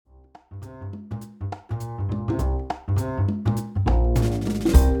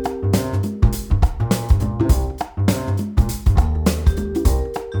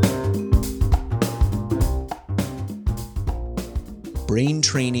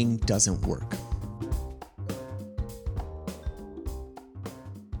training doesn't work.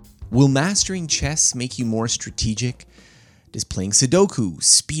 Will mastering chess make you more strategic? Does playing Sudoku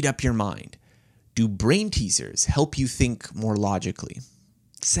speed up your mind? Do brain teasers help you think more logically?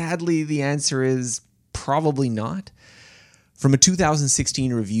 Sadly, the answer is probably not. From a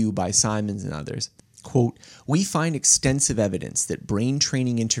 2016 review by Simons and others, quote, "We find extensive evidence that brain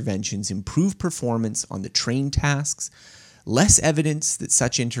training interventions improve performance on the trained tasks, less evidence that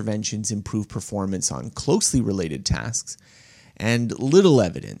such interventions improve performance on closely related tasks, and little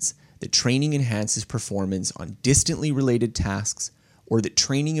evidence that training enhances performance on distantly related tasks or that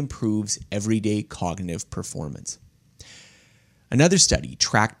training improves everyday cognitive performance." Another study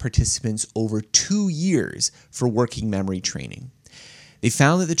tracked participants over 2 years for working memory training. They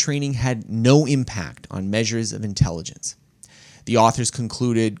found that the training had no impact on measures of intelligence. The authors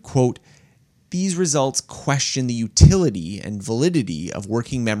concluded, quote, "These results question the utility and validity of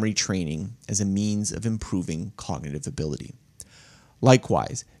working memory training as a means of improving cognitive ability."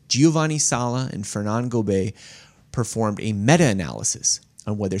 Likewise, Giovanni Sala and Fernand Gobet performed a meta-analysis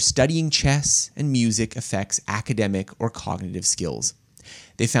on whether studying chess and music affects academic or cognitive skills.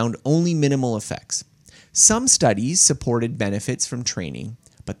 They found only minimal effects. Some studies supported benefits from training,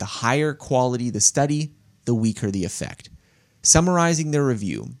 but the higher quality the study, the weaker the effect. Summarizing their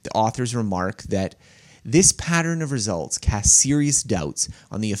review, the authors remark that this pattern of results casts serious doubts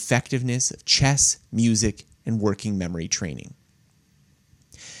on the effectiveness of chess, music, and working memory training.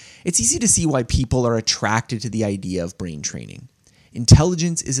 It's easy to see why people are attracted to the idea of brain training.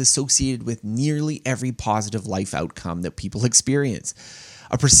 Intelligence is associated with nearly every positive life outcome that people experience.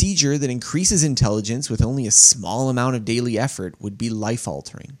 A procedure that increases intelligence with only a small amount of daily effort would be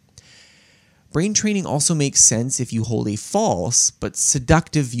life-altering. Brain training also makes sense if you hold a false but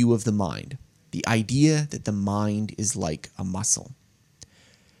seductive view of the mind, the idea that the mind is like a muscle.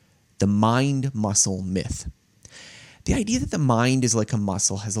 The mind-muscle myth. The idea that the mind is like a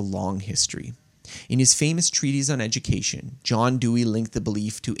muscle has a long history. In his famous treatise on education, John Dewey linked the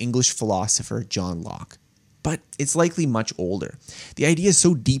belief to English philosopher John Locke. But it's likely much older. The idea is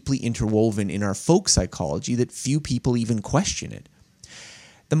so deeply interwoven in our folk psychology that few people even question it.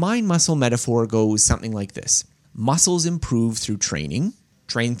 The mind-muscle metaphor goes something like this. Muscles improve through training.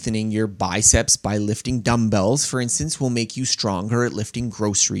 Strengthening your biceps by lifting dumbbells, for instance, will make you stronger at lifting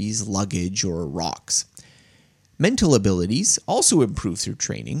groceries, luggage, or rocks. Mental abilities also improve through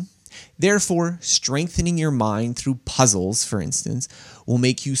training. Therefore, strengthening your mind through puzzles, for instance, will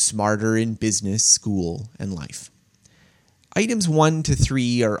make you smarter in business, school, and life. Items 1 to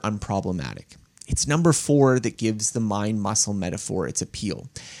 3 are unproblematic. It's number 4 that gives the mind-muscle metaphor its appeal.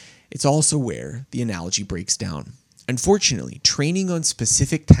 It's also where the analogy breaks down. Unfortunately, training on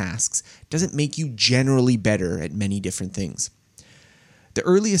specific tasks doesn't make you generally better at many different things. The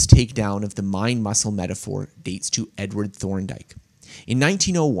earliest takedown of the mind-muscle metaphor dates to Edward Thorndike. In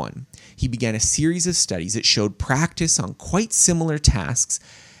 1901, he began a series of studies that showed practice on quite similar tasks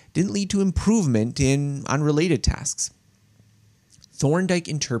didn't lead to improvement in unrelated tasks. Thorndike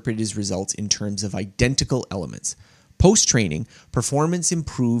interpreted his results in terms of identical elements. Post-training, performance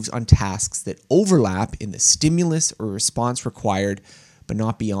improves on tasks that overlap in the stimulus or response required, but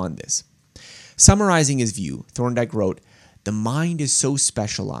not beyond this. Summarizing his view, Thorndike wrote, "The mind is so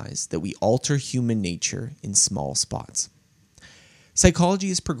specialized that we alter human nature in small spots." Psychology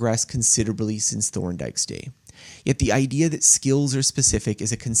has progressed considerably since Thorndike's day, yet the idea that skills are specific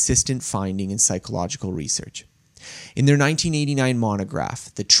is a consistent finding in psychological research. In their 1989 monograph,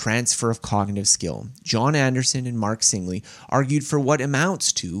 The Transfer of Cognitive Skill, John Anderson and Mark Singley argued for what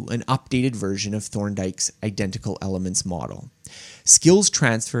amounts to an updated version of Thorndike's identical elements model. Skills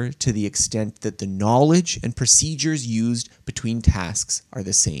transfer to the extent that the knowledge and procedures used between tasks are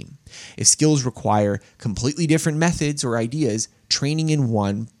the same. If skills require completely different methods or ideas, training in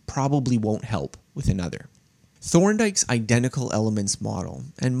one probably won't help with another. Thorndike's identical elements model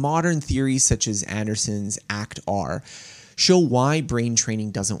and modern theories such as Anderson's ACT-R show why brain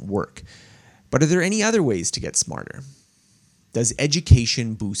training doesn't work. But are there any other ways to get smarter? Does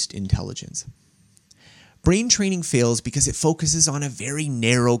education boost intelligence? Brain training fails because it focuses on a very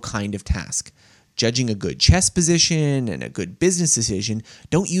narrow kind of task. Judging a good chess position and a good business decision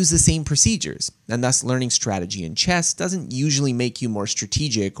don't use the same procedures, and thus learning strategy in chess doesn't usually make you more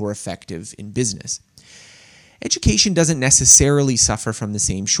strategic or effective in business. Education doesn't necessarily suffer from the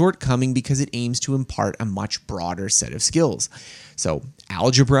same shortcoming because it aims to impart a much broader set of skills. So,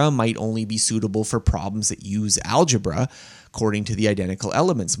 algebra might only be suitable for problems that use algebra, according to the identical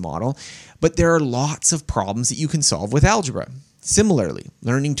elements model, but there are lots of problems that you can solve with algebra. Similarly,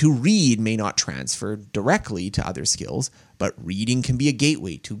 learning to read may not transfer directly to other skills, but reading can be a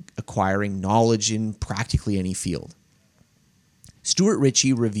gateway to acquiring knowledge in practically any field. Stuart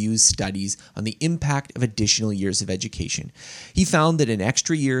Ritchie reviews studies on the impact of additional years of education. He found that an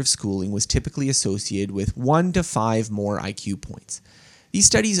extra year of schooling was typically associated with 1 to 5 more IQ points. These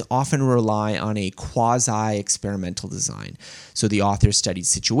studies often rely on a quasi-experimental design. So the author studied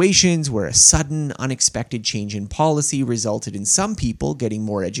situations where a sudden, unexpected change in policy resulted in some people getting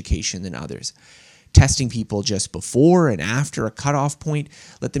more education than others. Testing people just before and after a cutoff point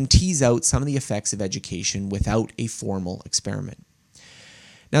let them tease out some of the effects of education without a formal experiment.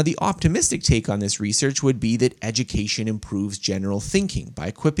 Now, the optimistic take on this research would be that education improves general thinking by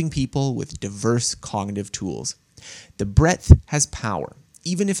equipping people with diverse cognitive tools. The breadth has power.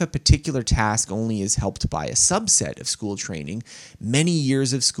 Even if a particular task only is helped by a subset of school training, many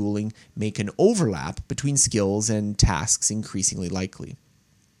years of schooling make an overlap between skills and tasks increasingly likely.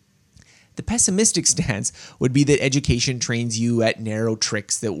 The pessimistic stance would be that education trains you at narrow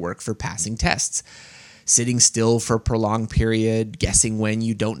tricks that work for passing tests. Sitting still for a prolonged period, guessing when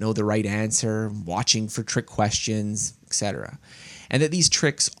you don't know the right answer, watching for trick questions, etc. And that these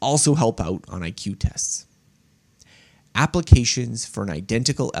tricks also help out on IQ tests. Applications for an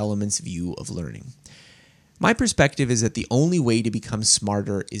identical elements view of learning. My perspective is that the only way to become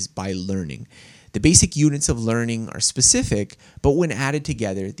smarter is by learning. The basic units of learning are specific, but when added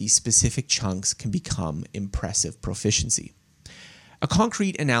together, these specific chunks can become impressive proficiency. A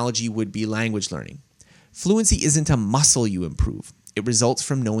concrete analogy would be language learning. Fluency isn't a muscle you improve. It results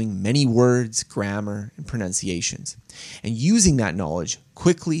from knowing many words, grammar, and pronunciations, and using that knowledge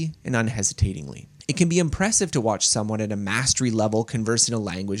quickly and unhesitatingly. It can be impressive to watch someone at a mastery level converse in a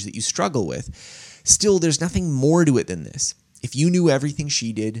language that you struggle with. Still, there's nothing more to it than this. If you knew everything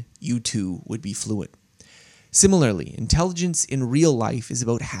she did, you too would be fluent. Similarly, intelligence in real life is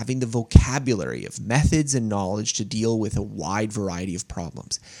about having the vocabulary of methods and knowledge to deal with a wide variety of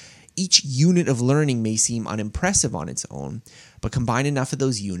problems. Each unit of learning may seem unimpressive on its own, but combine enough of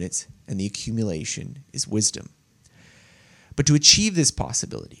those units and the accumulation is wisdom. But to achieve this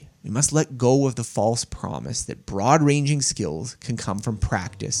possibility, we must let go of the false promise that broad-ranging skills can come from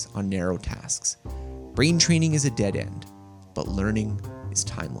practice on narrow tasks. Brain training is a dead end, but learning is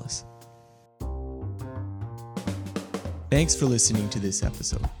timeless. Thanks for listening to this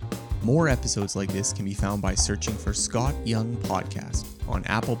episode. More episodes like this can be found by searching for Scott Young Podcast on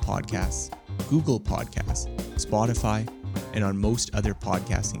Apple Podcasts, Google Podcasts, Spotify, and on most other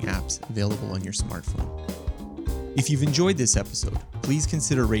podcasting apps available on your smartphone. If you've enjoyed this episode, please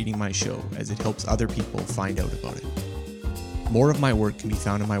consider rating my show as it helps other people find out about it. More of my work can be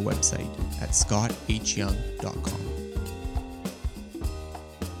found on my website at scotthyoung.com.